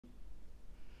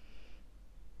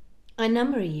A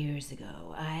number of years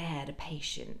ago, I had a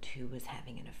patient who was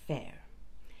having an affair.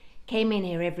 Came in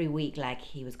here every week like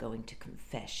he was going to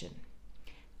confession.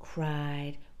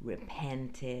 Cried,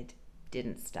 repented,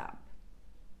 didn't stop.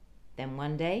 Then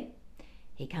one day,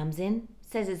 he comes in,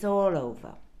 says it's all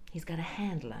over. He's got a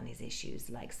handle on his issues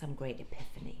like some great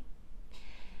epiphany.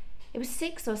 It was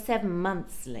 6 or 7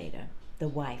 months later, the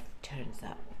wife turns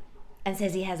up and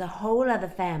says he has a whole other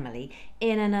family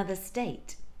in another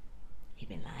state. He'd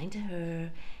been lying to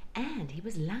her, and he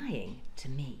was lying to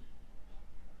me.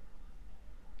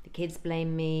 The kids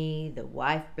blame me, the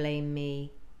wife blamed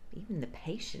me, even the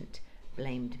patient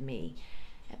blamed me.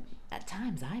 At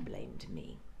times I blamed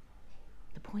me.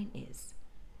 The point is,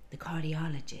 the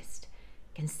cardiologist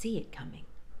can see it coming.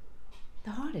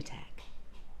 The heart attack.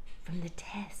 From the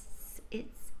tests,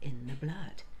 it's in the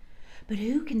blood. But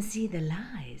who can see the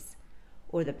lies,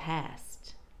 or the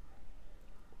past,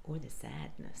 or the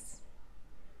sadness?